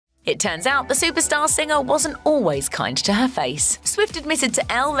It turns out the superstar singer wasn't always kind to her face. Swift admitted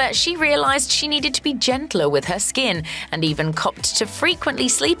to Elle that she realized she needed to be gentler with her skin, and even copped to frequently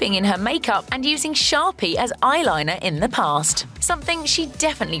sleeping in her makeup and using Sharpie as eyeliner in the past. Something she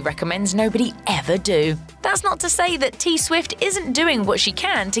definitely recommends nobody ever do. That's not to say that T Swift isn't doing what she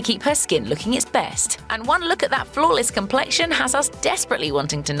can to keep her skin looking its best. And one look at that flawless complexion has us desperately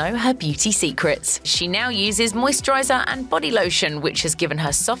wanting to know her beauty secrets. She now uses moisturizer and body lotion, which has given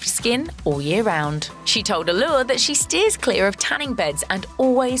her soft skin all year round. She told Allure that she steers clear of tanning beds and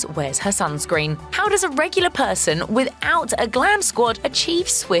always wears her sunscreen. How does a regular person without a glam squad achieve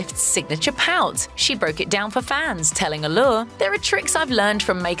Swift's signature pout? She broke it down for fans, telling Allure, "There are tricks I've learned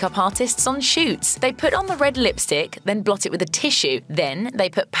from makeup artists on shoots. They put on the red lipstick, then blot it with a tissue. Then they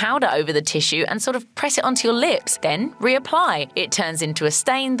put powder over the tissue and sort of press it onto your lips, then reapply. It turns into a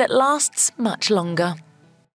stain that lasts much longer."